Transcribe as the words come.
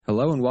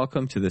Hello and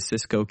welcome to the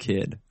Cisco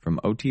Kid from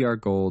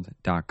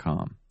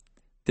OTRGold.com.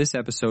 This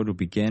episode will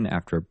begin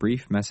after a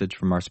brief message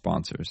from our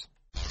sponsors.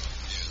 Here's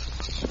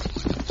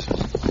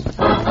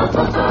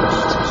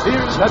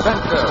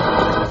adventure.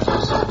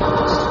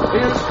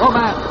 Here's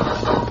romance.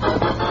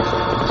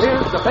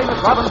 Here's the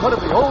famous Robin Hood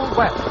of the Old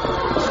West.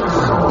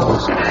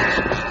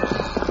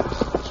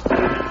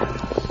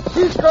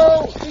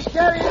 Cisco, he's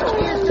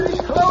getting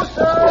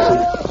closer.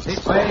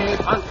 This way,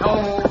 Pancho,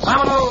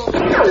 vámonos.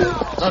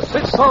 The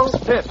Cisco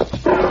Kid.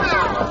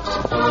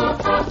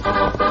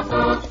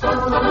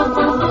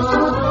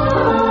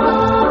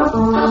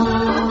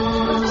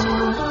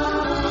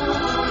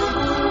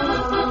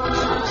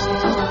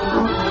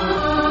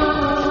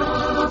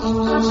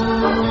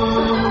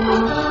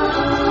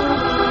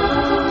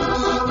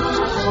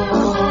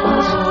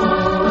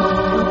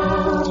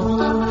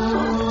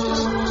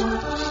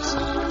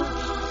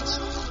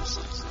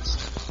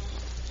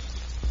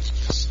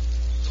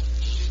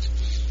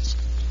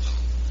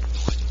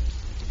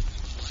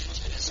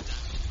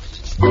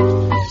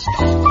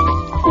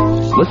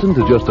 Listen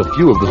to just a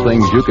few of the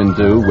things you can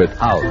do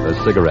without a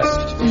cigarette.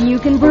 You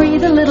can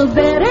breathe a little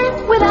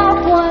better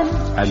without one.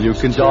 And you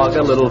can jog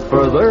a little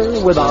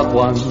further without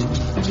one.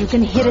 You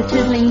can hit a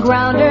sizzling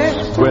grounder.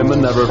 Swim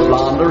and never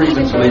flounder,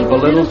 even sleep a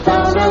little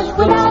sounder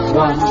without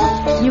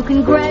one. You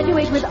can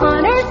graduate with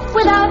honors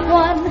without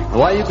one.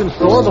 Why, you can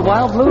soar the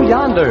wild blue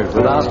yonder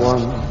without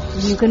one.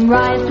 You can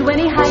rise to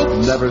any height.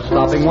 Never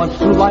stopping once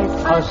to light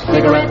a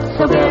cigarette,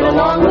 so get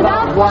along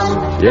without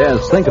one.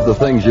 Yes, think of the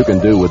things you can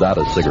do without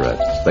a cigarette.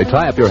 They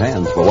tie up your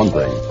hands, for one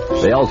thing.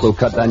 They also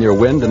cut down your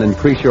wind and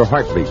increase your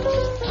heartbeat.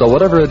 So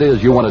whatever it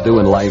is you want to do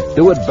in life,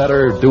 do it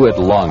better, do it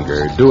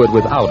longer, do it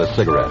without a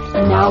cigarette.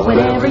 Now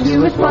whenever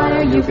you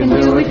aspire, you can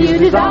do what you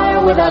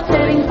desire without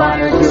setting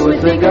fire to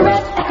a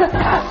cigarette.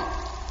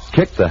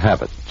 Kick the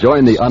habit.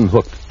 Join the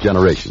unhooked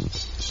generation.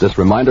 This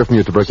reminder from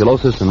your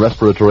Tuberculosis and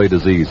Respiratory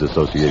Disease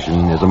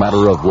Association is a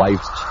matter of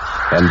life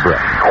and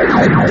breath.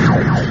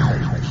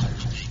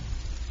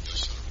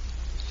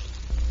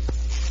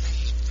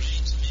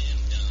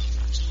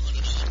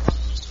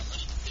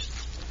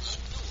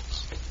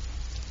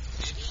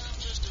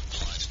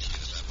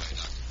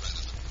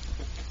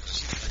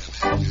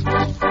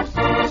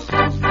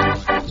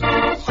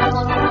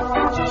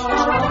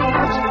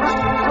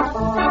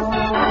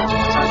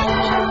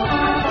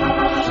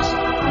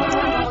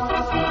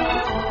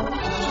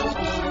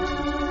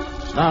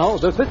 Now,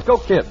 the Cisco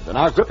Kid and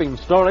our gripping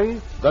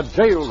story, The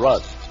Jail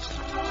Rush.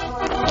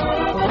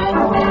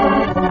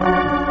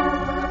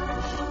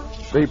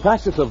 The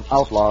practice of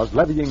outlaws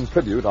levying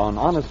tribute on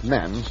honest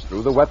men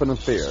through the weapon of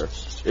fear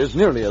is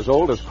nearly as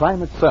old as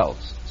crime itself.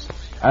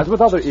 As with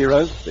other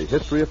eras, the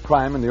history of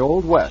crime in the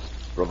Old West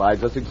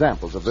provides us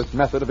examples of this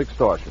method of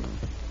extortion.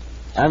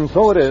 And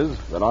so it is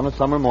that on a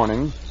summer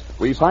morning,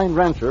 we find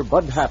rancher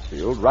Bud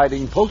Hatfield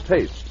riding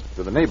post-haste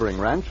to the neighboring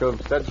ranch of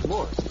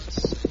Sedgemoor.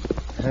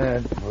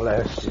 And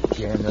blasted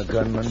gang of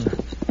gunmen.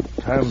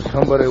 Time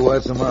somebody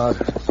wiped them out.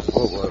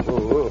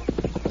 Whoa.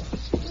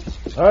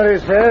 Howdy,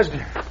 Sedge.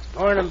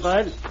 Morning,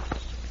 Bud.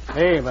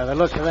 Hey, by the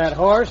looks of that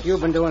horse, you've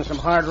been doing some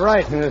hard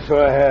riding. Yes,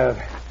 so I have.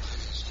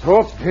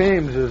 Thorpe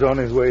James is on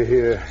his way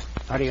here.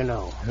 How do you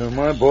know?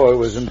 My boy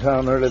was in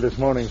town early this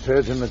morning,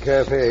 Sedge, in the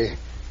cafe.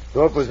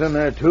 Thorpe was in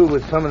there, too,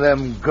 with some of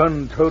them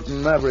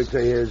gun-toting mavericks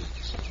of his.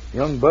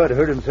 Young Bud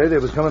heard him say they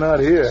was coming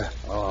out here.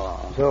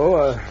 Oh. So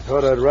I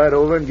thought I'd ride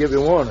over and give you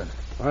warning.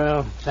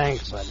 Well,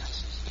 thanks, Bud.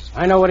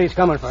 I know what he's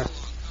coming for.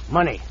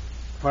 Money.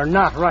 For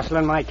not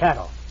rustling my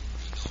cattle.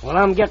 Well,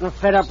 I'm getting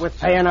fed up with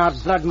paying out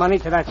blood money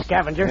to that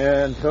scavenger.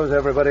 Yeah, and so's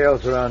everybody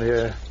else around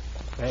here.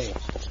 Hey,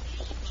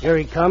 here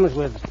he comes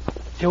with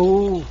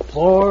 2,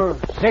 4,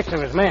 6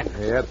 of his men.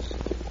 Yep.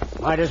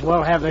 Might as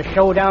well have the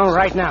showdown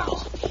right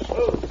now.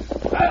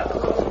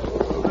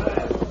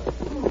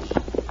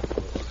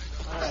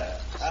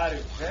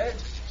 Howdy,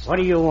 Sedge. What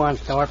do you want,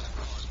 Thorpe?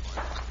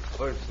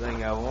 First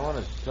thing I want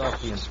is to talk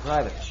to you in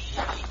private.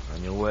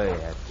 On your way,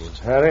 Hatfield.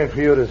 That ain't for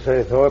you to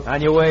say, Thorpe.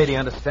 On your way, do you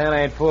understand?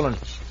 I ain't fooling.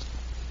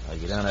 Now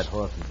get on that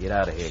horse and get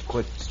out of here,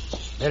 quick.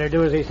 Better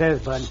do as he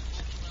says, Bud.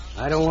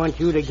 I don't want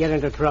you to get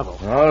into trouble.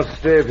 I'll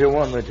stay if you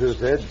want me to,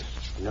 Sedge.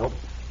 Nope.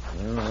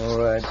 All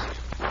right.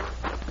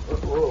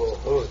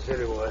 Whoa,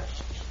 steady, boy.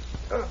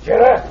 Get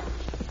up!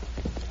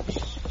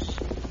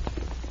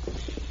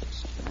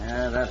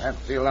 Yeah, that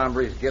Hatfield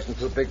hombre's getting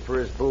too big for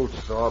his boots,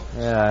 Thorpe.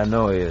 Yeah, I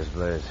know he is,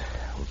 Blaze.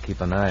 We'll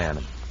keep an eye on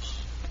him.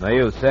 Now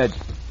you, Sedge,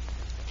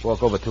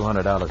 walk over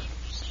 $200.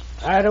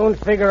 I don't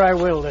figure I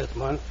will this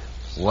month.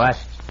 What?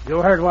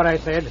 You heard what I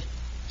said.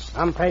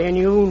 I'm paying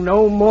you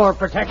no more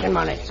protection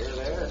money.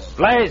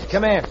 Blaze,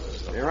 come here.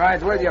 Be right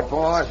with you,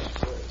 boss.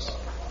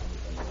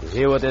 You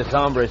hear what this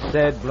hombre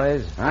said,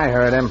 Blaze? I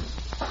heard him.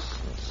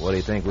 What do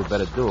you think we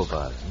better do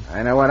about it?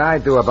 I know what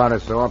I'd do about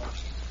it, Thorpe.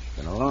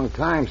 Been a long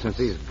time since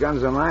these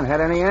guns of mine had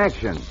any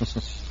action.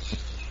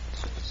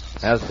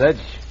 Now,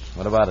 Sedge,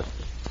 what about it?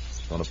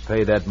 Want to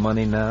pay that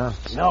money now?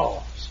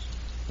 No.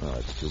 Oh,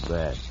 it's too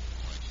bad.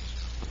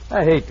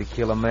 I hate to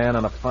kill a man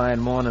on a fine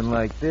morning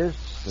like this,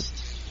 but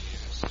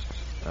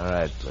All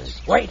right,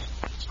 Blaze. Wait.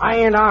 I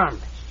ain't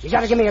armed. You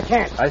gotta give me a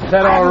chance. I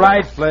said all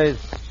right, Blaze.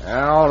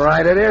 All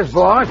right it is,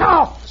 boss.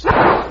 No!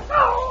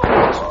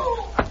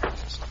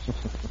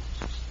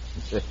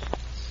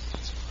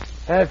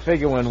 I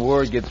figure when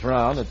word gets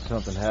round that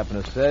something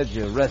happened to Sedge,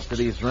 the rest of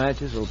these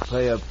ranches will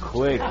pay up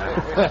quick.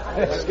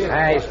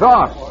 Hey,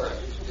 stop.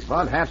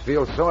 Bud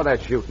Hatfield saw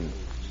that shooting.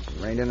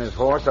 He reined in his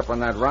horse up on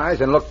that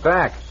rise and looked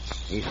back.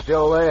 He's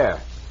still there.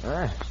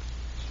 I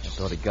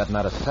thought he'd gotten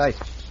out of sight.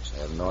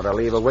 Have no to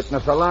leave a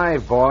witness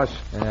alive, boss.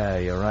 Yeah,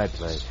 you're right,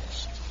 Blaze.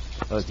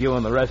 Look, you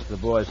and the rest of the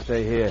boys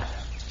stay here.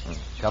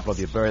 A couple of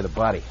you bury the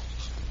body.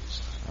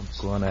 I'm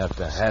going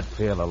after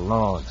Hatfield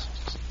alone.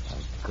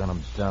 I'll gun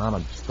him down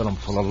and fill him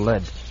full of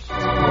lead.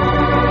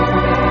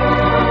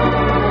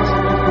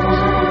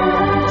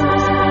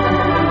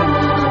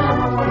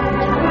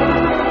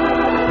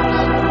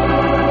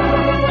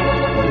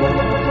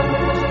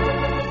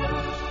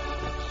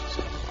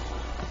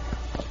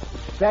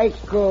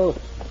 Psycho,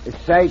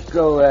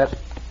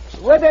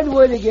 what that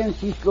word again,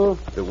 Cisco?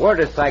 The word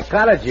is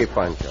psychology,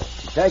 Pancho.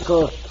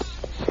 Psycho.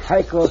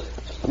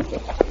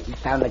 You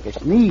sound like a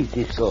sneeze,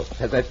 Cisco.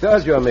 As I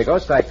told you, amigo,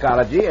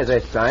 psychology is a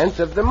science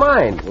of the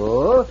mind.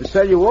 Oh? To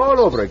tell you all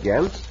over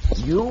again,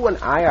 you and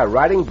I are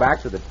riding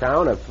back to the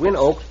town of Twin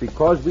Oaks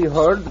because we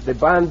heard that the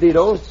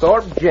bandito,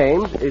 Thorpe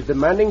James, is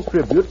demanding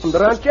tribute from the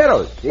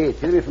rancheros. See,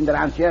 tribute from the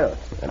rancheros.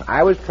 And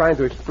I was trying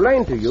to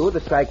explain to you the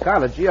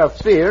psychology of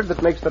fear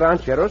that makes the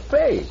rancheros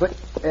pay. But,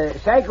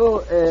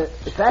 Psycho,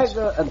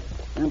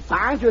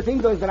 Pancho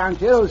think those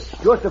rancheros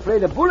just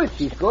afraid of bullets,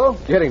 Cisco.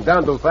 Getting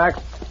down to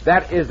facts,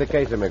 that is the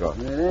case, amigo.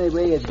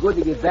 Anyway, it's good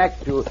to get back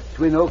to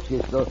Twin Oaks,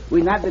 Cisco.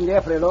 We've not been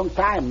there for a long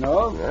time,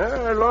 no?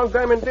 Yeah, a long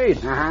time indeed.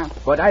 Uh-huh.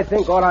 But I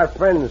think all our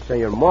friends,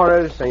 Senor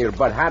Morris, Senor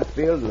Bud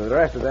Hatfield, and the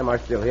rest of them are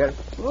still here.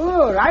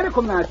 Oh, right,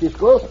 come now,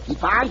 Cisco.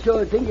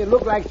 Pancho think you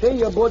look like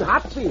Senor Bud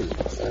Hatfield.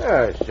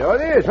 Yeah, so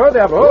it is. Hold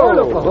up.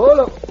 Hold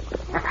up.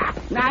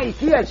 Now, you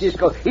see that,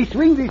 Cisco. He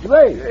swings this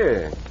way.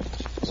 Yeah.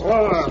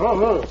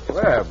 Oh.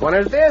 Well,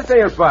 buenos dias,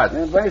 Senor Bud.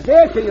 Buenos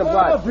dias, Senor Bud.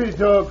 I'll be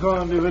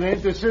doggone if it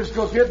ain't the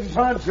Cisco Kid and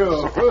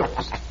Pancho.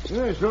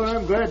 Yeah, sure,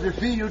 I'm glad to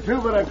see you, too,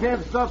 but I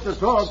can't stop to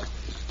talk.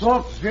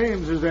 Thorpe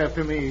James is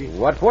after me.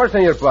 What for,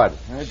 Senor Bud?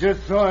 I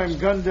just saw him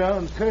gun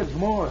down Sedge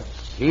Morris.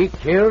 He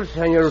killed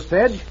Senor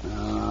Sedge?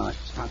 Oh,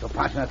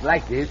 Pancho not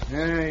like this.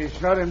 Yeah, he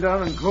shot him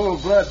down in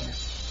cold blood.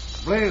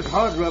 Blaze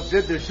Hardrup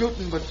did the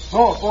shooting, but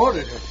Thorpe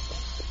ordered it.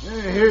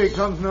 Yeah, here he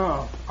comes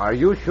now. Are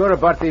you sure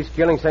about these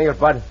killings, Senor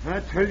Bud? I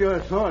tell you,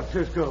 I saw it,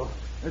 Cisco.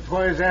 That's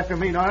why he's after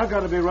me. Now, I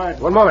gotta be right.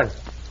 One moment.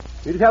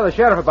 You tell the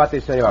sheriff about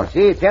this, Senor.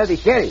 See, tell the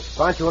sheriff.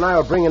 Pancho and I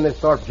will bring in this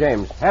Thorpe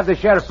James. Have the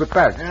sheriff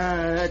prepared.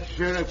 Yeah, that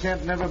sheriff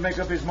can't never make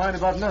up his mind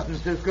about nothing,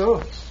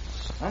 Cisco.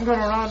 I'm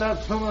gonna round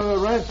out some of the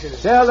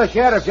ranches. Tell the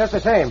sheriff just the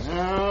same.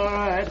 All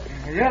right.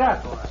 Get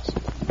up, boy.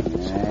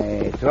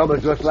 Trouble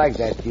just like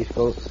that,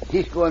 Cisco.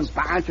 Cisco and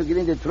Pancho get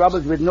into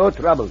troubles with no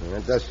trouble.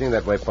 It does seem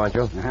that way,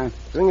 Pancho. Uh-huh.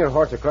 Bring your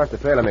horse across the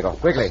trail, amigo.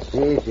 Quickly.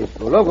 See,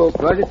 Cisco. Logo,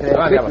 cross the trail.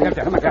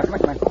 Come on,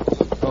 Come on.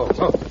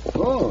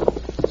 Oh,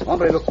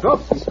 hombre looks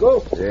tough, Cisco.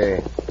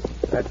 See,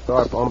 that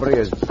Thorpe hombre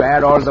is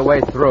bad all the way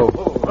through.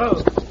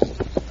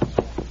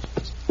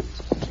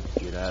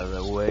 Get out of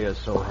the way or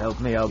so help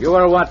me out. You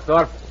are what,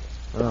 Thorpe?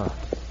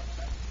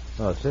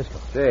 Oh, Cisco.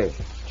 See,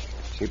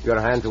 keep your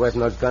hands away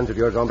from those guns of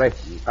yours, hombre.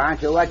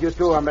 Pancho, what you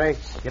do, hombre?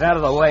 Get out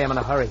of the way. I'm in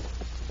a hurry.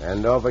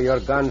 Hand over your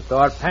gun,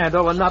 Thorpe. Hand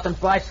over nothing,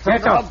 Flash.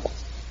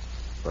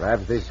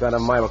 Perhaps this gun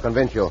of mine will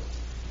convince you.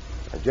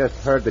 I just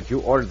heard that you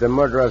ordered the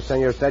murder of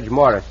Senor Sedge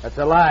Morris. That's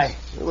a lie.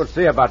 We will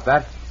see about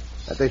that.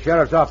 At the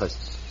sheriff's office.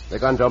 The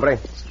guns, hombre.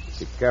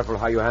 Be careful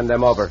how you hand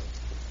them over.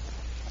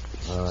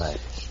 All right.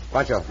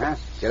 Pancho,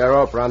 get a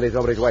rope around these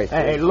hombres' waist.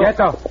 Hey, look.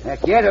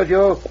 Quieto,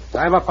 you.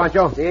 Time up,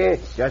 Pancho. Sí.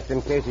 Just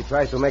in case he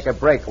tries to make a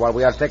break while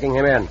we are taking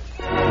him in.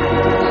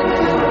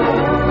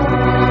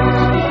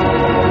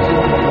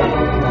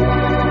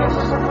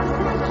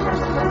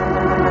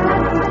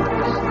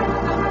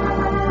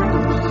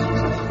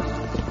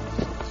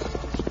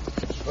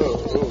 Oh,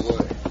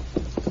 boy.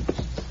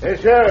 Hey,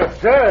 Sheriff.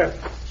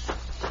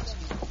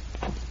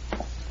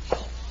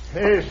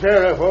 Hey,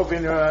 Sheriff,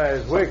 open your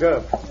eyes. Wake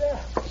up.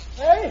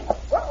 Hey,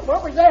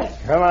 what was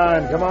that?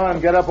 Come on.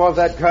 Get up off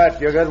that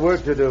cot. You got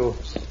work to do.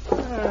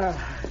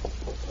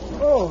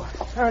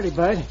 Howdy,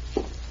 Bud.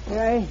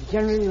 I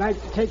generally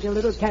like to take a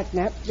little cat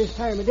nap this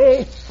time of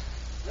day.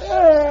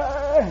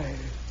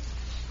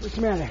 What's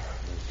the matter?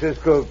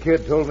 Cisco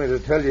Kid told me to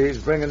tell you he's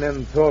bringing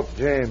in Thorpe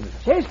James.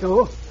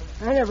 Cisco?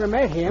 I never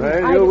met him.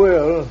 Well, you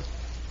will.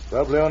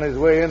 Probably on his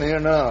way in here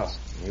now.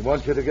 He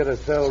wants you to get a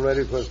cell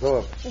ready for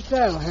Thorpe. A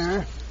cell,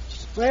 huh?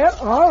 Well,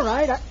 all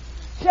right.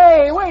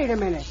 Say, wait a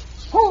minute.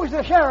 Who's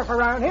the sheriff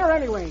around here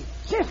anyway?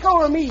 Cisco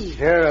or me?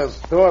 Sheriff,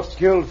 Thorpe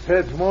killed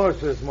Sedge Morris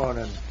this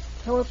morning.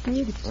 Thorpe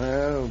did?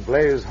 Well,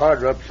 Blaze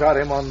Hardrup shot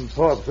him on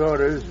Thorpe's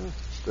orders,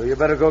 so you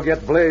better go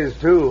get Blaze,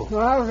 too.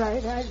 All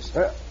right.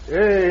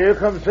 Hey, here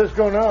comes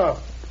Cisco now.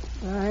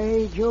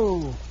 Hey,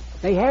 Joe.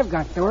 They have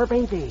got Thorpe,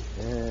 ain't they?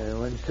 Yeah,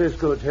 when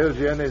Cisco tells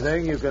you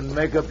anything, you can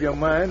make up your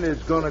mind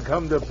it's going to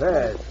come to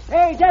pass.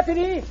 Hey,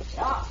 deputy.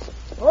 Yeah.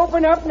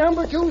 Open up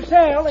number 2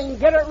 cell and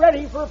get it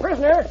ready for a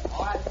prisoner.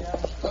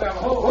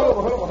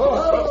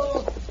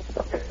 Ho.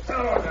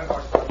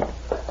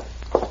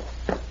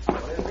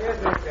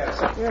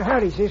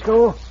 Howdy,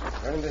 Cisco.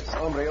 Turn this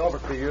hombre over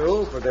to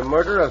you for the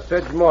murder of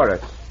Sedge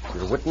Morris.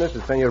 Your witness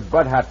is Senor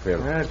Bud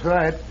Hatfield. That's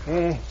right.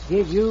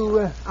 Did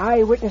you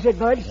eyewitness it,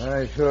 Bud?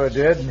 I sure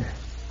did.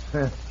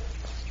 You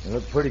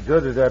look pretty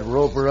good with that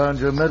rope around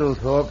your middle,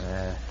 Thorpe.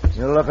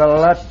 You look a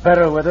lot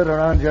better with it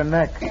around your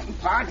neck.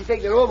 Pancho,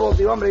 take the rope off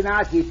the hombre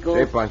now, Cisco.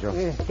 Hey, Pancho.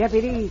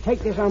 Deputy, take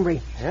this hombre.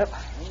 Yep.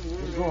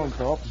 Keep going,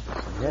 Thorpe.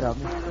 Get up.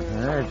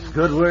 That's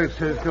good work,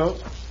 Cisco.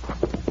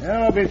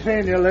 Yeah, I'll be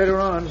seeing you later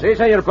on. See,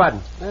 Senor Bud.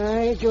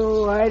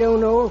 Joe, I don't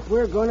know if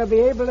we're going to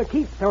be able to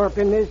keep Thorpe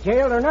in this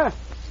jail or not.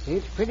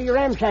 It's pretty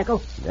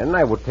ramshackle. Then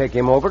I would take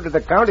him over to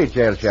the county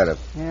jail, Sheriff.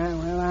 Yeah,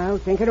 well, I'll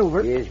think it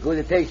over. It's good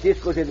to take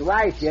Cisco's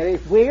advice,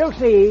 Sheriff. We'll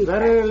see.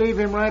 Better leave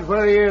him right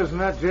where he is in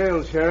that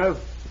jail, Sheriff.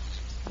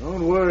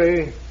 Don't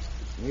worry.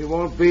 He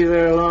won't be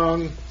there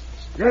long.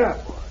 Get up.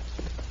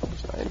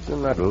 I do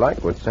not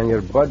like what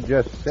Senor Bud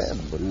just said,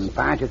 but...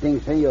 Pancho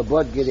thinks Senor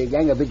Bud get a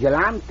gang of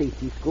vigilantes,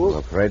 Cisco. I'm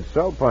afraid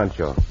so,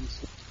 Pancho.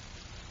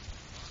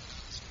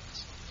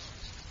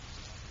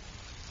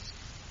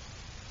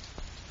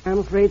 I'm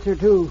afraid so,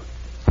 too.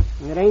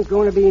 It ain't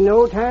going to be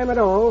no time at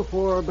all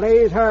for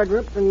Blaze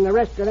Hardrip and the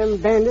rest of them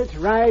bandits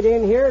ride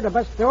in here to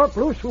bust Thorpe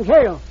loose from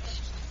jail.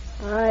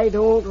 I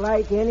don't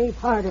like any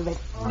part of it.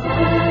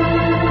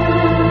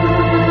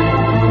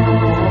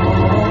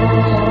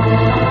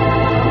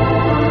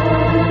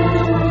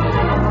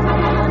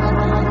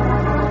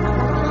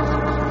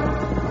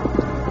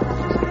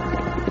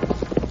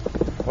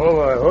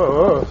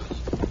 Oh.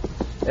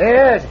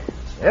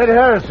 Ed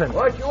Harrison.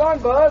 What you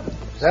want, Bud?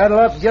 Saddle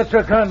up and get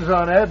your guns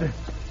on, Ed.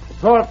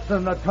 Thorpe's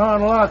in the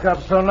town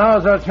lockup, so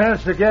now's our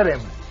chance to get him.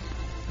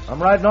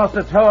 I'm riding off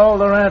to tell all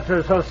the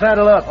ranchers, so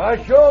saddle up.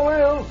 I sure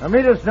will. Now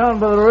meet us down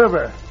by the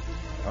river.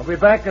 I'll be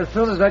back as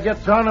soon as I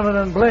get Donovan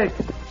and Blake.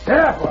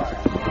 Yeah, boy.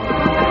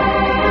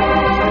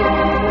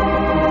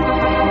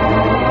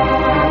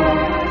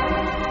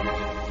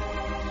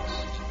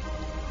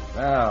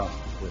 Well,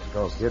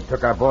 Cisco Kid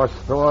took our boss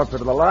Thorpe to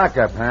the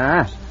lockup,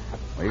 huh?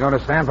 Are you going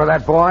to stand for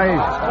that, boys?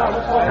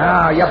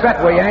 No, you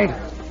bet we ain't.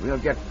 We'll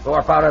get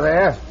Thorpe out of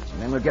there,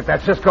 and then we'll get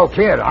that Cisco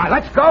Kid. All right,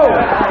 let's go!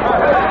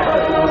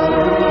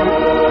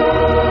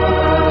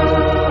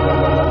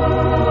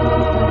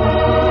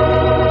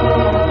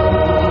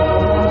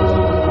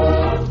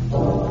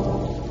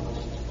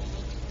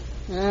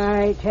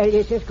 I tell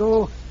you,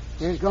 Cisco,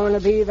 there's going to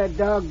be the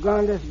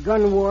doggonedest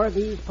gun war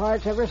these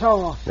parts ever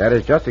saw. That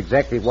is just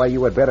exactly why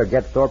you had better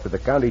get Thorpe to the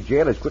county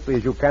jail as quickly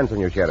as you can,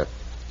 Senor Sheriff.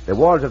 The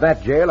walls of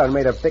that jail are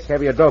made of thick,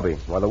 heavy adobe,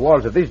 while the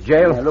walls of this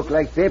jail... They look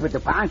like paper to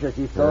Pancho,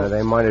 Cisco.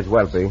 They might as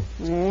well be.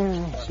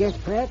 Yeah, I guess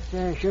perhaps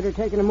I should have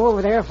taken him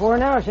over there for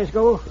now,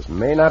 Cisco. It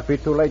may not be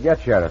too late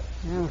yet, Sheriff.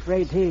 I'm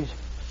afraid 'tis.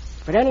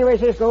 But anyway,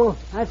 Cisco,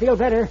 I feel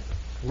better.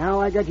 Now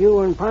I got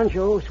you and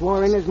Pancho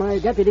sworn in as my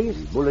deputies.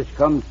 Bullets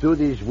come through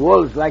these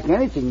walls like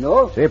anything,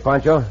 no? See,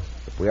 Pancho,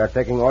 we are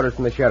taking orders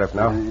from the sheriff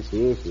now.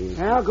 See.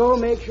 I'll go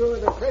make sure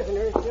the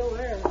prisoner's still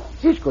there.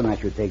 Cisco not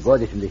should take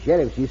orders from the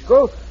sheriff,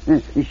 Cisco.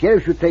 The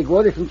sheriff should take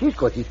orders from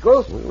Cisco.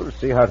 We'll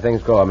see how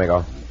things go,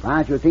 amigo.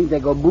 Pancho think they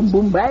go boom,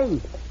 boom,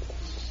 bang.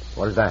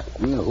 What is that?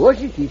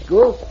 Horses,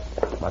 Cisco.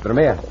 Madre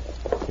mia.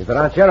 These are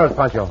rancheros,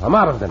 Pancho. I'm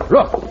out of them.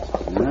 Look.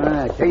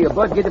 I tell you,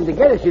 Bud, get them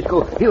together,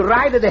 Cisco. He'll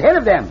ride at the head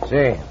of them.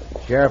 See,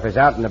 the sheriff is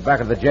out in the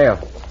back of the jail.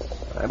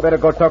 I better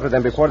go talk to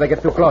them before they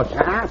get too close.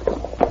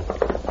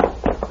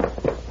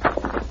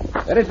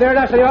 It is there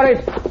now, senores.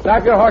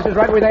 Stop your horses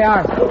right where they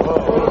are.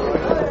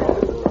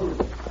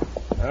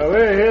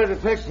 We're here to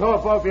take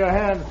Thorpe off your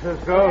hands,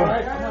 Cisco.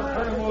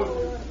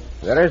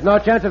 There is no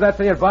chance of that,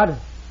 Senor Bud.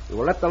 We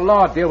will let the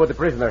law deal with the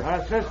prisoner.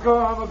 Cisco,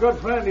 I'm a good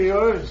friend of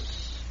yours.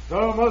 So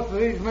are most of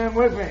these men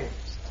with me.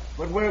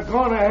 But we're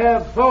going to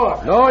have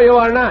Thorpe. No, you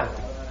are not.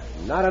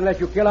 Not unless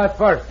you kill us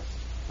first.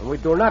 And we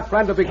do not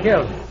plan to be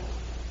killed.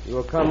 You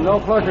will come no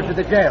closer to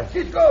the jail.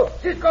 Cisco,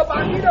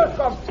 bandidos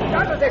come.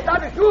 They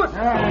start to shoot.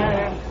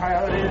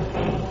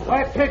 Coyotes.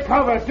 Let's take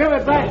cover. Give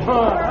it back to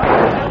him.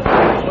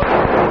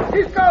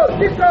 Cisco,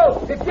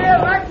 the jail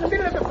right in the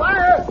middle of the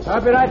fire.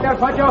 I'll be right there,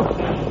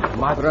 Pancho.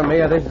 Madre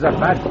mia, this is a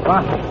bad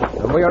spot.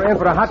 And we are in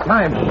for a hot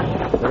time.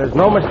 There is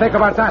no mistake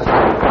about that.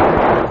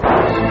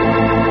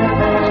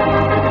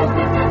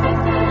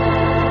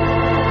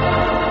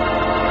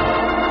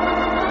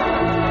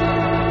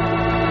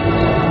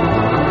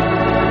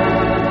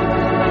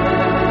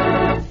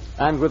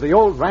 And with the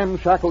old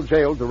ramshackle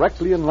jail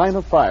directly in line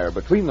of fire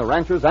between the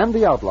ranchers and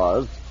the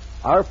outlaws,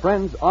 our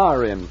friends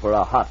are in for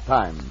a hot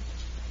time.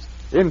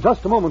 In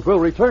just a moment, we'll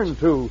return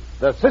to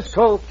the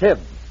Cisco Kid.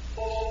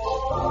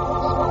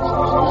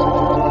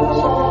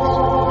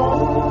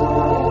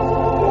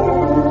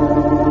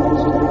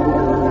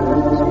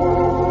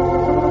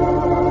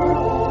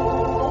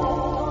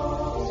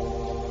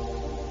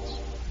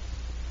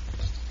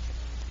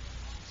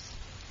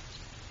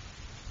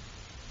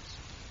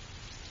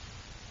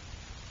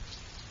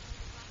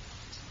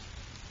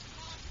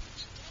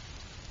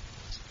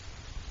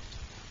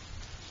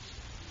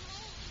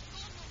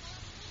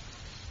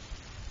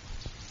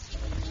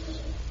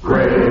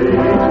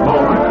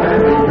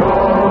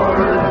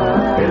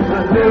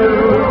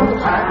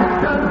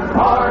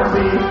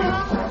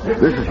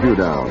 This is Hugh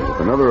Downs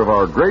with another of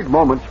our great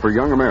moments for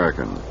young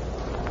Americans.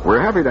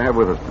 We're happy to have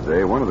with us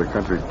today one of the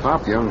country's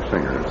top young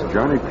singers,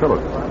 Johnny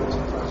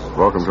Tillotson.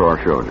 Welcome to our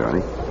show,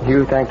 Johnny.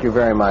 Hugh, thank you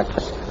very much.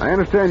 I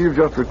understand you've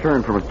just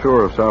returned from a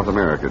tour of South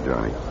America,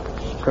 Johnny.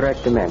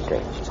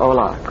 Correctamente.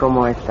 Hola,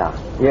 ¿cómo está?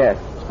 Yes.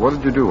 What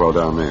did you do while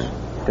down there?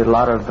 Did a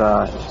lot of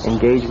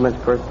engagements,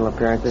 personal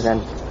appearances,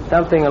 and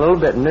something a little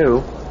bit new,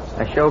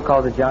 a show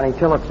called The Johnny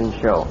Tillotson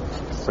Show,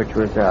 which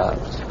was a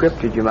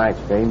scripted, you might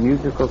say,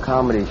 musical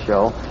comedy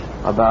show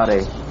about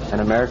an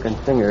American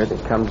singer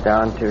that comes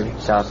down to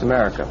South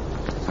America.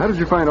 How did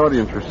you find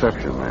audience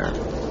reception there?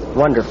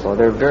 Wonderful.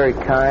 They're very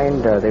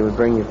kind. They would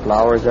bring you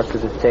flowers up to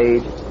the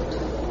stage.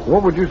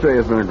 What would you say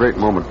has been a great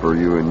moment for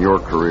you in your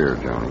career,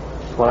 Johnny?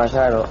 Well, I've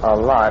had a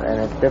lot,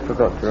 and it's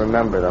difficult to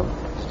remember them.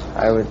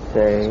 I would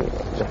say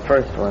the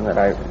first one that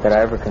I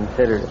ever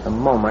considered a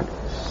moment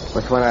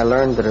was when I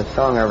learned that a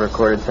song I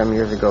recorded some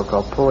years ago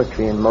called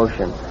Poetry in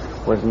Motion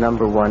was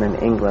 #1 in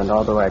England,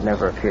 although I'd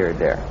never appeared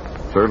there.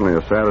 Certainly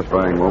a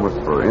satisfying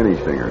moment for any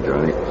singer,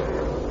 Johnny.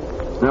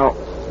 Now,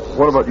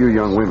 what about you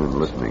young women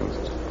listening?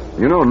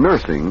 You know,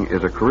 nursing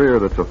is a career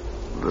that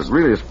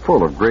really is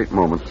full of great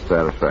moments of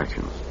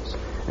satisfaction.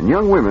 And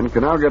young women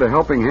can now get a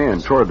helping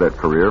hand toward that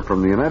career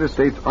from the United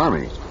States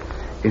Army.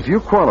 If you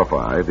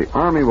qualify, the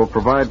Army will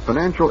provide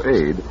financial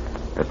aid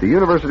at the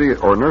university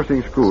or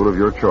nursing school of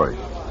your choice.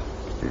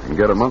 You can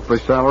get a monthly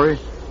salary,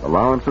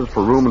 allowances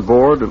for room and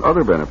board, and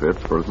other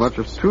benefits for as much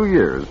as 2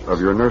 years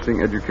of your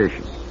nursing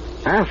education.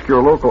 Ask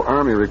your local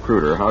Army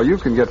recruiter how you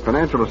can get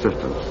financial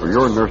assistance for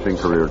your nursing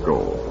career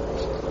goal.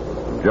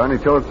 Johnny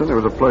Tillotson, it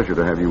was a pleasure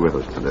to have you with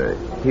us today.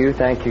 Hugh,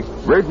 thank you.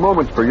 Great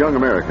Moments for Young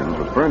Americans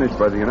was furnished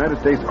by the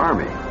United States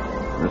Army.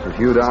 This is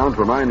Hugh Downs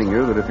reminding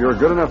you that if you're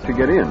good enough to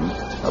get in,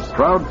 a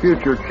proud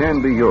future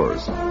can be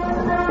yours.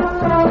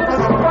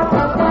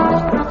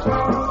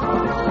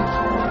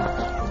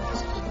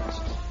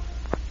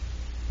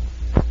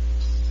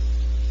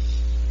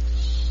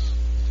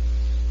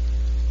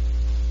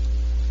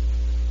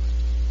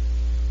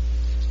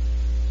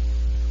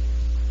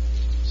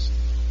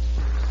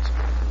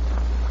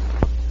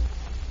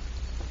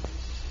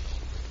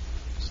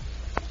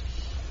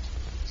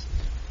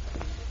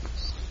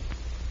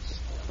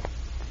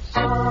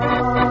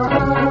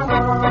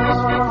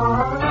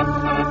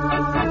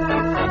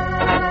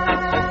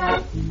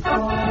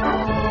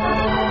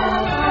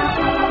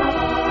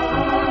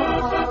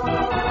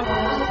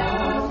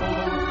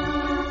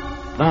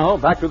 Now,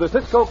 back to the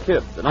Cisco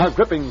Kid and our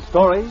gripping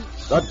story,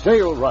 The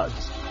Jail Rush.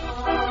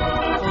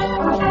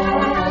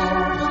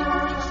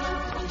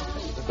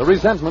 The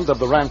resentment of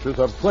the ranchers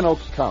of Twin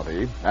Oaks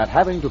County at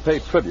having to pay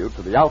tribute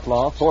to the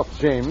outlaw Thorpe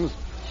James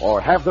or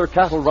have their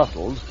cattle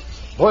rustled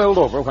boiled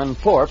over when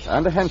Thorpe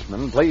and a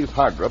henchman, Blaze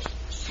Hardrip,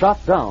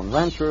 shot down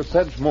rancher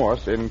Sedge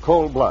Morse in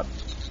cold blood.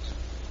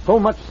 So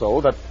much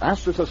so that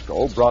after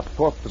Cisco brought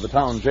Thorpe to the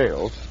town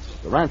jail,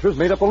 the ranchers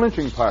made up a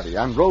lynching party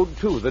and rode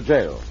to the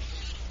jail.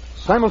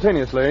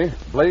 Simultaneously,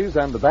 Blaze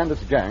and the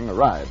bandits' gang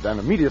arrived and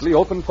immediately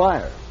opened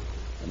fire.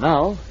 And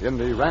now, in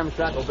the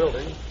ramshackle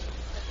building...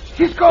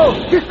 Cisco,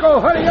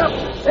 hurry up!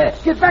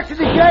 Get back to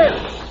the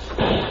jail!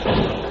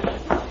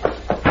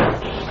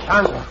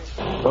 Sandra,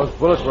 those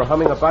bullets were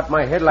humming about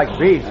my head like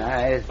bees.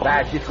 It's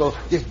bad, Cisco.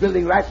 This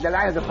building right in the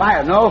line of the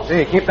fire, no?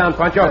 See, keep down,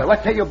 Pancho.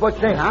 What tell your butch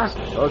say, huh?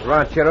 Those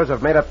rancheros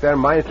have made up their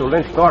minds to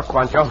lynch Thorpe,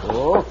 Pancho.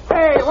 Oh?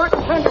 Hey, what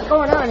the thunder's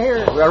going on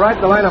here? We're right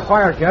in the line of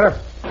fire,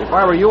 Sheriff. If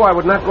I were you, I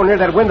would not go near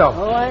that window.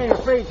 Oh, I ain't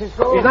afraid,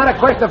 Cisco. It's not a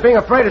question of being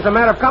afraid. It's a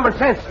matter of common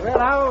sense. Well,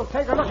 I'll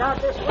take a look out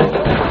this way.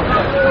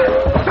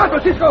 Pancho,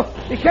 Cisco!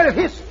 The sheriff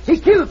hit. He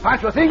killed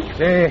Pancho, think.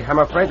 See, I'm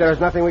afraid there is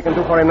nothing we can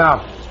do for him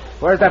now.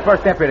 Where's that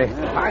first deputy?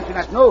 Pancho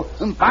not know.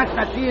 Pancho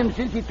not see him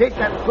since he take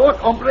that short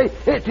hombre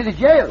to the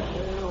jail.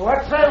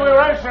 What say we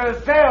race to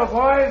the jail,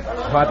 boys?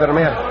 Father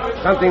Mir,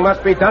 something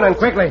must be done and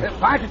quickly.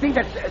 Pancho think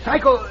that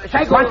psycho...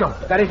 Pancho,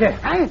 that is it.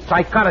 Huh?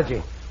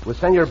 Psychology. With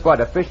Senor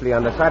Bud officially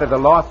on the side of the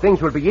law,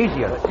 things will be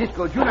easier.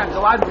 Cisco, do not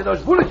go out into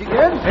those bullets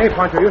again. Hey,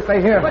 Pancho, you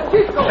stay here. But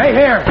Cisco... Stay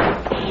here.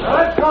 Now,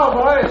 let's go,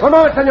 boys. One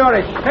moment,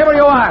 senores. Stay where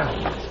you are.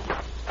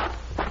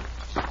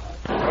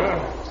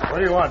 What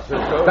do you want,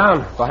 Cisco?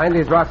 Down, behind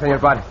these rocks, Senor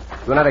Bud.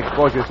 Do not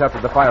expose yourself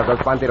to the fire of those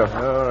bandidos.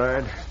 All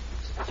right.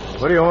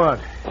 What do you want?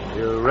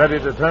 You ready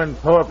to turn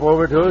Thorpe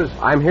over to us?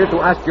 I'm here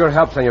to ask your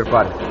help, Senor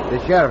Bud. The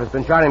sheriff has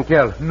been shot and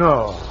killed.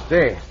 No.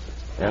 See.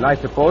 And I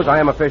suppose I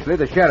am officially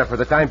the sheriff for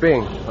the time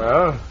being.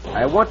 Well?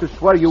 I want to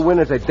swear you in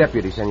as a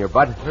deputy, Senor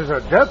Bud. As a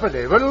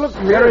deputy? But look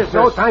here... There is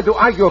no time to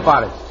argue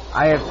about it.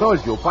 I have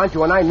told you,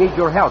 Pancho and I need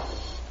your help.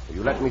 Will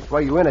you let me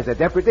swear you in as a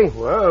deputy?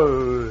 Well,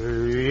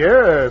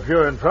 yeah, if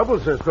you're in trouble,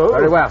 Cisco.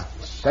 Very well.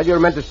 Tell your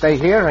men to stay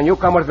here, and you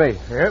come with me.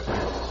 Yep.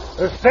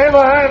 Stay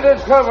behind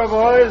this cover,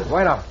 boys.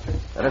 Bueno.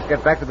 Let us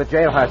get back to the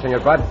jailhouse, Senor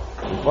Bud,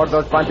 before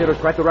those bandidos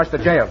try to rush the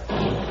jail.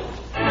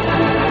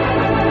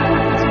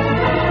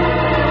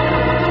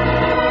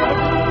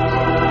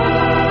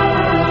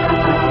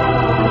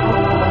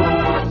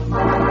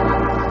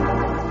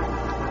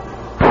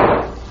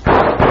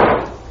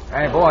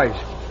 Hey, boys.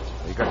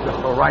 We got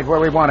Cisco right where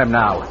we want him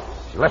now.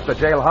 He left the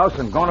jailhouse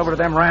and gone over to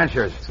them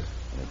ranchers.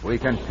 If we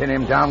can pin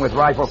him down with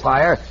rifle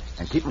fire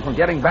and keep him from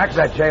getting back to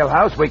that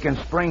jailhouse, we can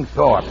spring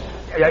Thorpe.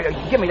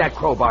 Give me that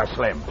crowbar,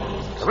 Slim.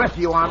 The rest of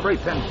you hombres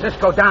send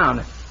Cisco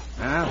down.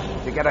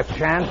 If you get a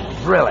chance,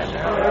 drill him.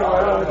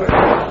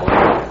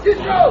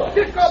 Cisco,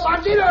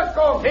 bandidos,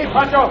 go! Hey,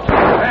 Pancho.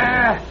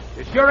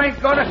 You sure ain't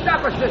going to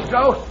stop us, Cisco.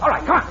 All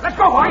right, come on. Let's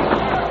go, boys.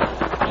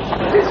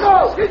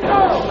 Cisco!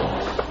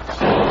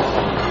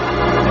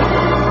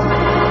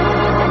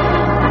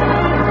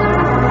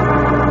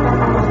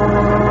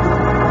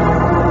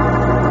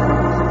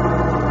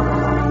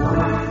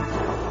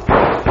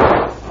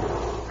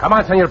 Come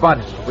on, Senor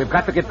Bud. We've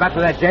got to get back to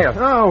that jail.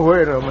 Oh,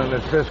 wait a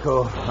minute,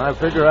 Cisco. I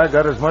figure I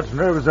got as much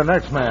nerve as the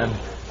next man.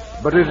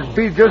 But it'd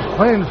be just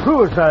plain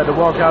suicide to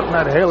walk out in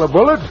that hail of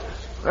bullets.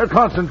 They're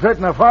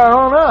concentrating their fire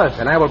on us.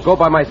 And I will go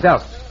by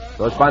myself.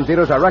 Those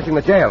bandidos are rushing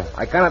the jail.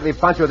 I cannot leave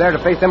Pancho there to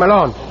face them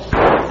alone.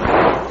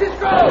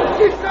 Cisco!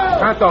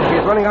 Santo, he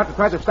is running out to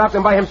try to stop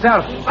them by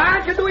himself.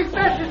 Pancho, do his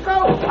best,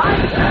 Cisco!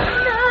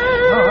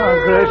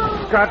 Oh, great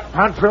Scott.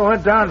 Pancho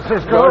went down,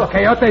 Cisco. Those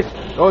coyotes,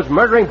 those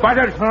murdering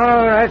buzzards.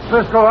 All right,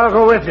 Cisco, I'll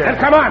go with you. Then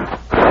come on.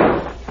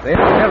 They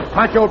tell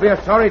Pancho will be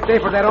a sorry day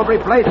for that hombre.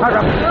 Blaze harder.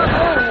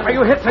 Are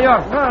you hit, senor?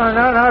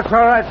 No, it's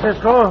all right,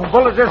 Cisco.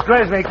 Bullet just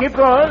grazed me. Keep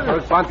going.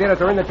 Those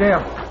bandidos are in the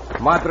jail.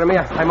 Madre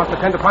mia, I must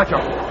attend to Pancho.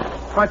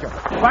 Pancho.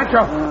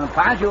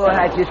 Pancho, all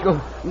right, Cisco.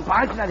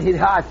 Pancho not hit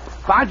hard.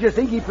 Pancho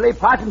think he play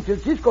possum till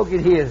Cisco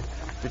get here.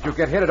 Did you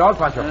get hit at all,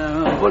 Pancho?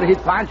 Bullet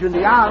hit Pancho in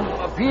the arm.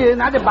 Up here,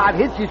 not a bad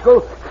hit,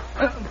 Cisco.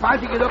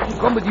 Pancho get up and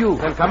come with you.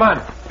 Then come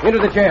on. Into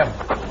the jail.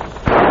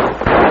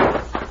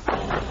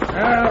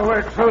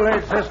 We're too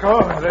late,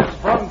 Cisco. They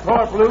sprung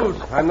Thorpe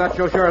loose. I'm not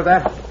so sure of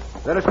that.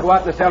 Let us go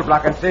out in the cell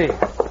block and see.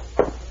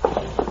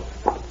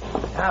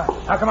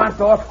 Now come on,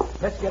 Thorpe.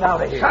 Let's get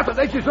out of here. Santo,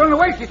 they just run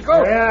away,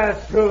 Cisco. Yeah,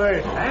 it's too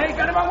late. I ain't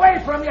got him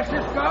away from you,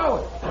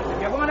 Cisco.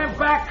 If you want him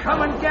back,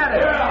 come and get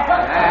him.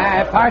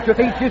 Pancho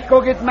thinks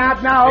Cisco get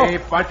mad now. Hey,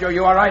 Pancho,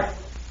 you all right?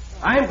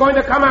 I'm going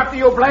to come after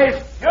you, Blaze.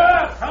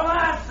 Sure, come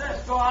on,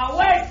 Cisco. I'll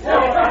wait.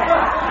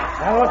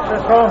 Now, look,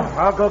 Cisco,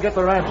 I'll go get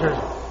the ranchers.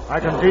 I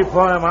can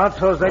deploy them out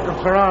so as they can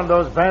surround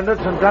those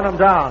bandits and gun them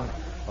down.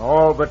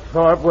 All but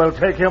Thorpe will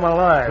take him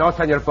alive. No,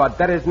 Senor Bud,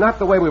 that is not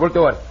the way we will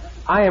do it.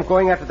 I am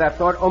going after that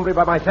Thorpe hombre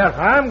by myself.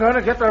 I'm going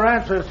to get the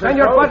ranchers, Cisco.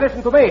 Senor Bud,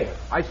 listen to me.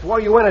 I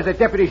swore you in as a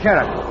deputy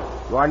sheriff.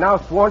 You are now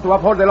sworn to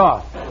uphold the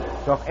law.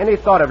 So if any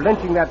thought of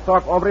lynching that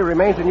Thorpe hombre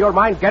remains in your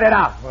mind, get it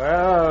out.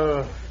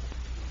 Well,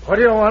 what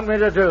do you want me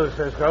to do,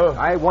 Cisco?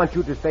 I want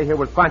you to stay here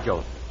with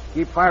Pancho.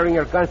 Keep firing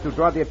your guns to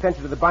draw the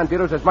attention of the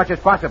bandidos as much as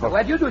possible.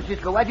 What'd you do,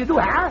 Cisco? What'd you do,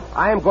 huh?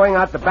 I am going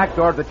out the back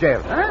door of the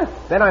jail. Huh?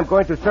 Then I'm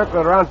going to circle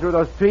around through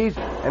those trees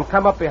and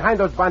come up behind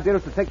those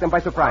bandidos to take them by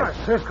surprise.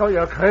 Oh, Cisco,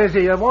 you're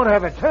crazy. You won't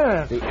have a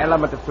chance. The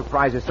element of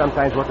surprise is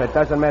sometimes worth a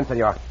dozen men,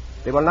 senor.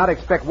 They will not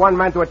expect one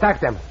man to attack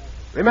them.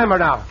 Remember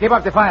now, keep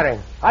up the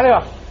firing.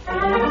 Adios.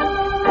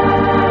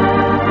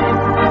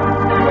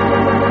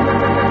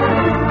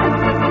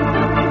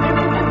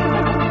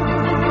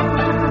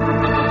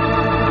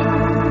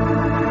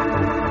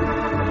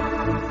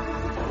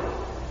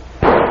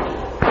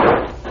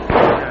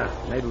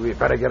 We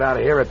better get out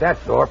of here at that,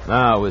 Thorpe.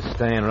 No, we're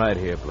staying right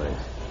here, Blaze.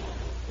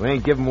 We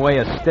ain't giving away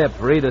a step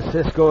for either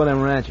Cisco or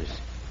them ranchers.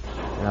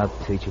 I'll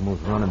teach him who's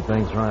running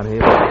things around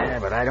here. Yeah,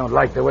 but I don't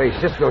like the way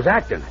Cisco's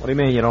acting. What do you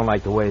mean you don't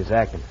like the way he's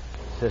acting?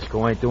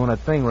 Cisco ain't doing a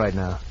thing right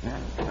now. Yeah,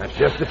 that's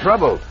just the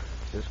trouble.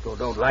 Cisco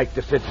don't like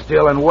to sit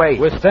still and wait.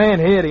 We're staying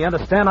here. Do you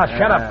understand? Now,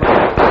 shut up.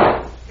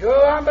 You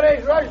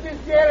hombres rush this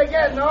jail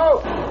again,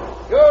 no?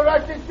 You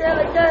rush this jail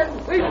again,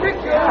 we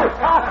fix you.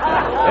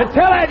 And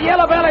tell that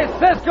yellow-bellied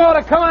Cisco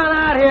to come on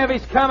out here if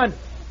he's coming.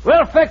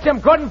 We'll fix him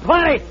good and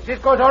plenty.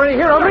 Cisco's already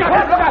here. Look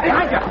out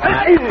behind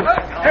you.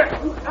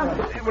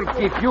 We'll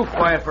keep you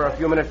quiet for a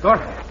few minutes,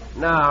 Thorpe.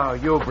 Now,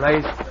 you,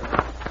 Blaze.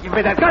 Give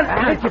me that gun.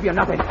 I ain't give you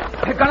nothing.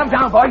 Gun him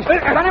down, boys.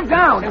 Gun him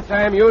down. Since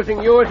I am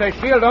using you as a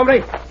shield,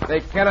 hombre,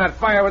 they cannot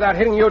fire without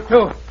hitting you,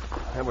 too.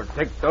 I will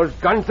take those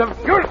guns of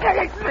yours.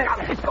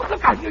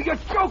 Look out, you're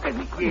choking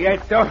me.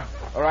 Quieto,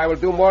 or I will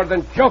do more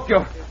than choke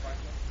you.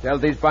 Tell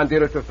these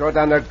bandidos to throw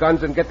down their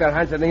guns and get their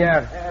hands in the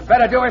air.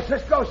 Better do as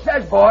Cisco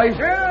says, boys.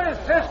 Sure,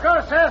 Cisco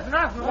says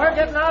nothing. We're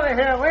getting out of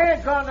here. We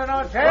ain't going to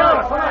no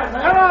jail.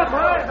 Come on,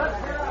 boys.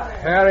 Let's get out of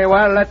here. Very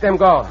well, let them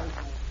go.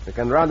 We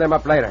can round them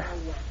up later.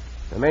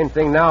 The main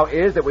thing now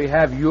is that we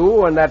have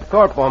you and that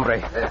Thorpe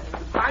hombre.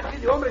 Pancho,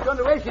 the hombre's on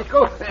the way,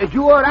 Cisco.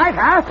 You all right,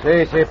 huh?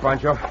 Si,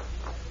 Pancho.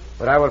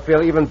 But I will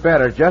feel even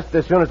better just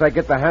as soon as I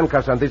get the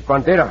handcuffs on this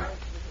bandito.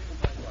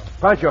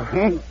 Pancho,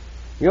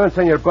 you and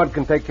Senor Bud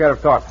can take care of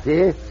Thorpe.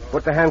 Si?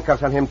 Put the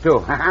handcuffs on him, too.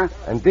 Uh-huh.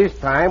 And this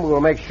time we will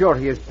make sure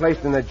he is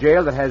placed in a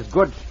jail that has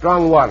good,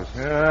 strong walls.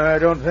 I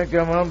don't think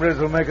them hombres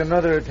will make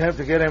another attempt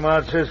to get him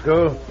out,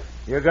 Cisco.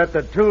 You got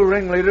the two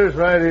ringleaders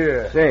right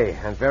here. Si,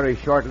 and very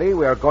shortly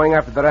we are going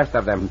after the rest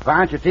of them.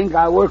 Pancho think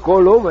our work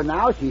all over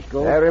now,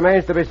 Cisco. That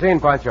remains to be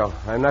seen, Pancho.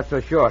 I'm not so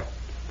sure.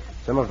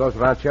 Some of those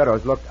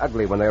rancheros looked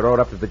ugly when they rode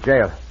up to the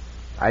jail.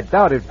 I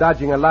doubt if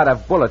dodging a lot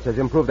of bullets has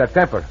improved their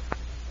temper.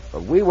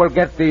 But we will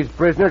get these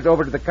prisoners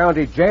over to the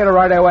county jail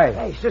right away.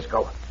 Hey,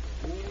 Cisco.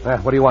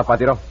 What do you want,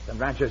 Bandito? Them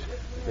ranchers,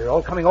 they're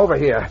all coming over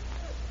here.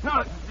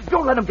 No,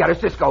 don't let them get us,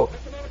 Cisco.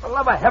 For the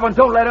love of heaven,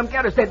 don't let them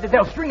get us.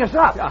 They'll string us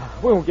up.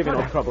 We won't give you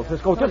no trouble,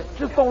 Cisco.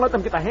 Just don't let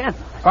them get the hand.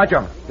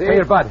 Pancho, say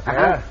your bud.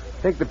 Yeah?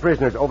 Take the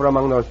prisoners over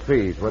among those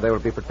trees where they will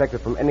be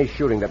protected from any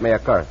shooting that may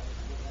occur.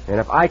 And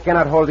if I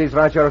cannot hold these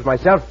rancheros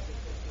myself,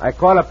 I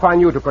call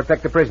upon you to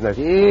protect the prisoners.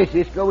 Yes,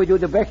 Cisco, we do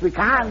the best we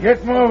can.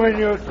 Get moving,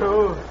 you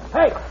two.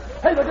 Hey,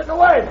 they're getting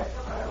away.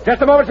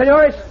 Just a moment,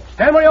 senores.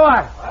 Stand where you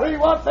are. We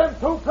want them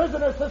 2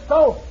 prisoners,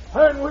 Cisco,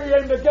 and we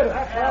aim to get it.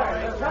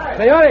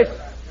 Senores,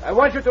 I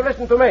want you to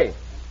listen to me.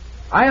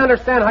 I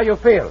understand how you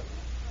feel.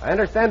 I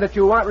understand that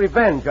you want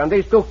revenge on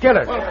these 2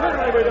 killers.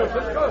 Certainly we do,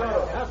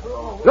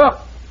 Cisco. Look,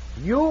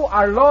 you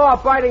are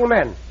law-abiding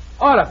men,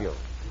 all of you.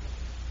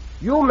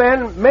 You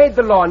men made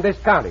the law in this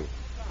county.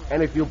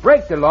 And if you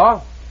break the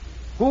law,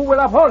 who will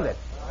uphold it?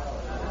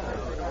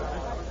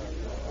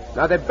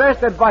 Now, the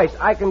best advice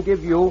I can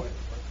give you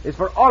is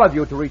for all of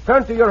you to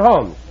return to your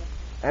homes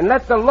and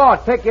let the law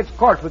take its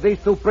course with these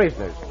 2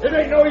 prisoners. It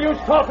ain't no use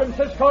talking,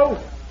 Cisco.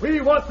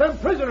 We want them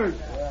prisoners.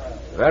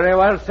 Very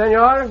well,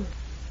 senor.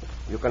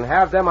 You can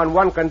have them on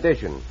one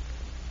condition.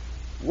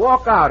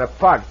 Walk out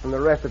apart from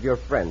the rest of your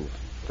friends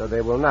so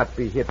they will not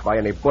be hit by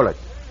any bullets.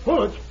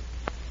 Bullets?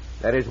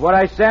 That is what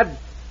I said.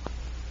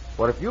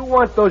 For if you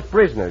want those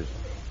prisoners,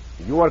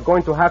 you are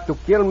going to have to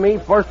kill me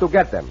first to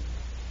get them.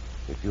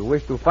 If you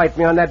wish to fight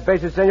me on that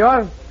basis,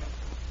 senor,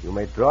 you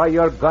may draw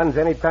your guns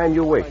any time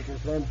you wish.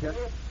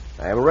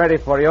 I am ready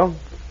for you.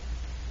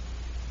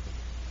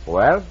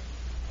 Well?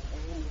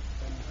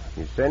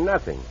 You say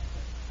nothing.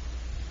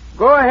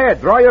 Go ahead,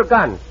 draw your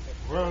guns.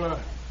 Well,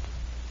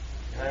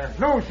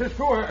 no,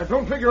 Cisco, I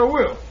don't figure I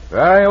will.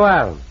 Very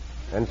well.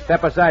 Then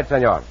step aside,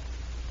 senor.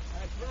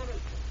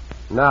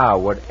 Now,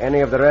 would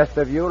any of the rest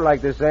of you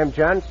like the same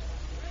chance?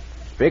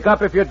 Speak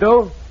up if you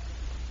do.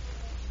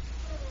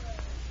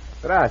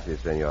 Gracias,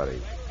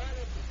 senores.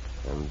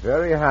 I'm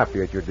very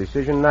happy at your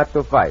decision not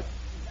to fight.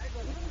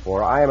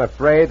 For I am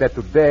afraid that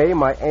today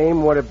my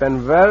aim would have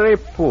been very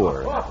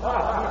poor.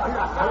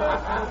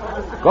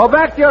 Go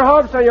back to your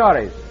home,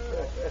 senores.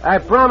 I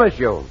promise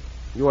you,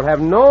 you will have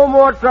no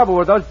more trouble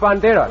with those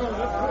bandidos.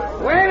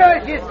 Bueno,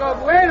 Cisco,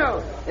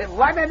 bueno.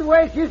 What that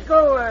way,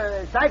 Cisco?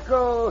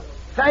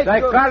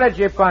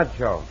 Psychology,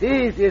 Pancho.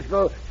 Si,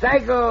 Cisco.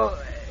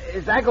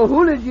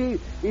 Psychology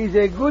is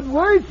a good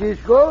word,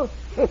 Cisco.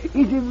 It's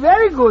a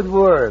very good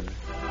word.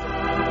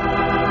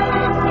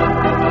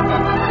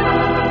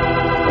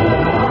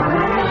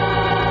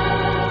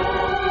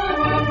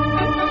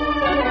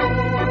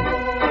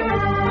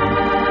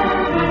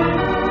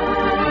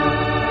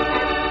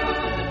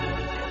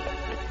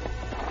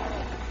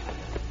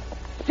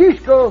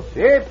 Cisco.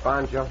 Si,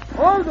 Pancho.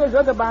 All those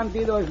other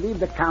bandidos leave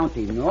the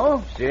county,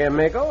 no? Si,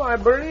 amigo, I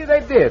believe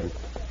they did.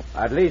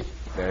 At least,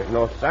 there's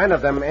no sign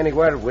of them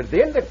anywhere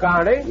within the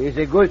county. It's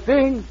a good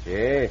thing.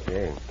 Si.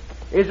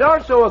 It's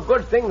also a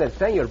good thing that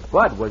Senor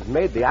Bud was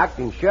made the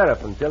acting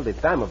sheriff until the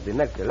time of the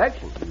next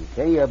election.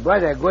 Senor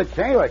Bud a good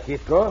senor,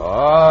 Cisco.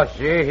 Oh,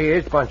 si, he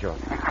is, Pancho.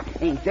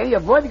 And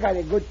Senor Bud got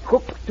a good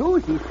cook, too,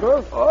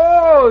 Cisco.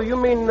 Oh, you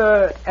mean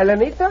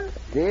Elenita?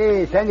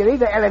 Si,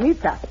 Senorita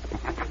Elenita.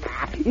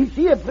 Is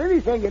she a pretty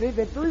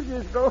senorita, too,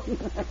 Cisco?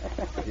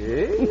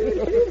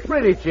 She's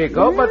pretty,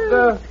 Chico, but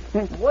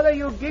what are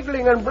you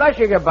giggling and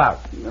blushing about?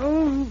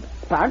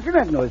 Pancho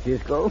not know,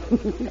 Cisco.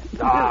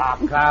 Oh,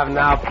 come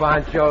now,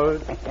 Pancho.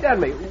 Tell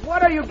me,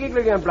 what are you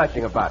giggling and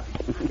blushing about?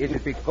 Is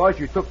it because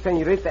you took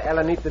Senorita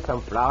Elenita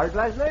some flowers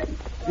last night?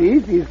 Si,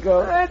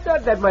 Cisco. I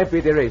thought that might be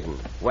the reason.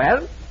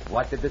 Well,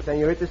 what did the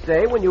senorita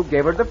say when you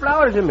gave her the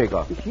flowers,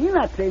 amigo? She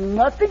not say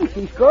nothing,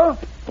 Cisco.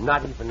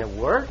 Not even a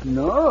word?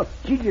 No,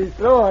 she just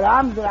throw her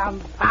arms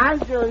around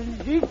Pancho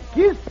and she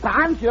kissed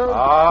Pancho.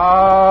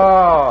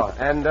 Oh,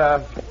 and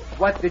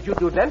what did you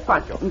do then,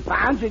 Pancho? And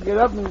Pancho get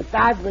up and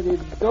start for the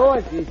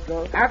door,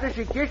 Cisco. After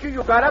she kissed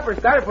you got up and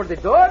started for the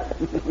door?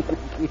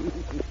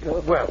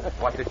 Well,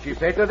 what did she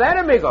say to that,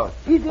 amigo?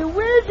 She said,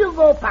 where'd you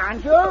go,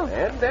 Pancho?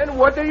 And then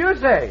what do you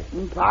say?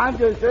 And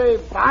Pancho say,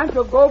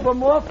 Pancho go for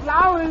more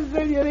flowers,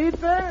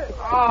 senorita.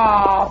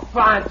 Oh,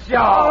 Pancho!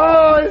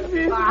 Oh,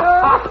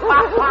 Cisco!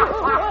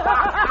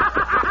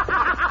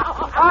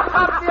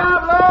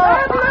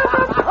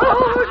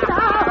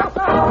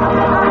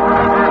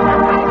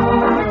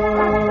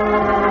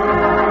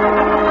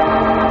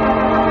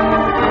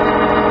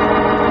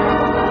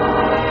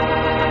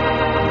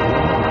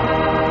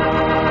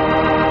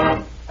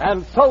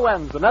 And so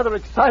ends another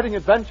exciting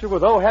adventure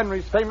with O.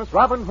 Henry's famous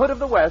Robin Hood of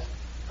the West,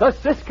 the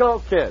Cisco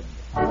Kid.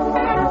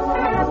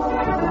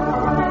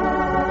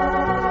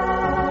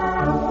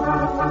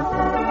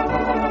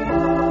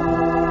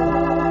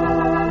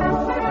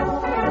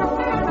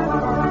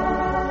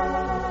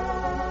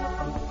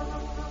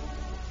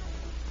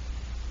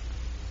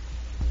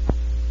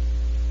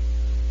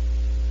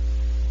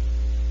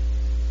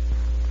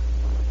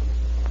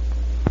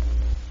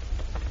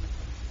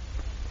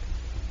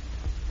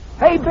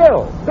 Hey,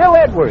 Bill. Bill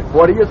Edwards.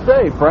 What do you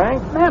say,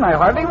 Frank? Man, I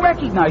hardly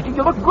recognized you.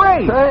 You look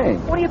great.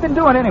 Thanks. What have you been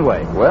doing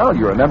anyway? Well,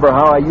 you remember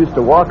how I used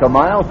to walk a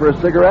mile for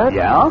a cigarette?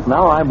 Yeah?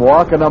 Now I'm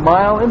walking a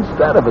mile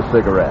instead of a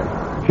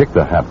cigarette. Kick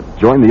the habit.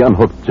 Join the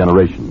unhooked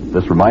generation.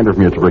 This reminder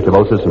from your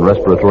Tuberculosis and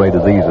Respiratory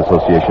Disease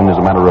Association is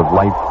a matter of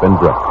life and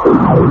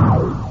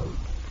breath.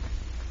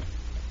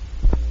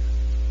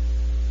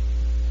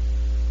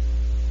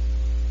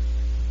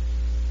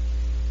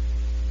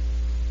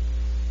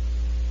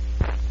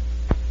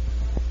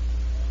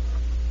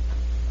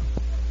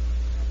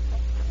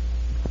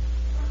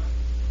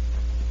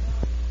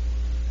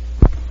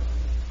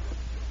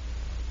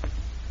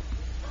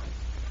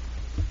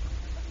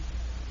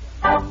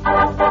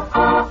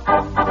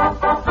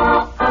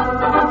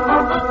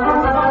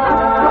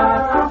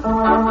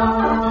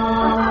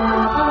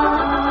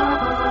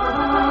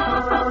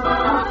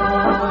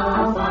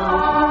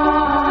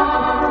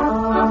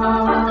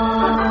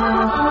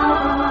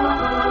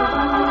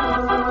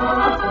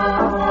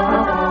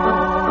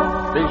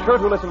 Be sure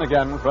to listen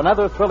again for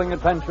another thrilling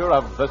adventure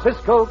of the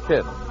Cisco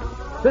Kid.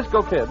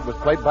 Cisco Kid was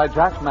played by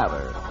Jack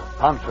Mather.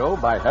 Pancho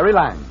by Harry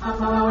Lang.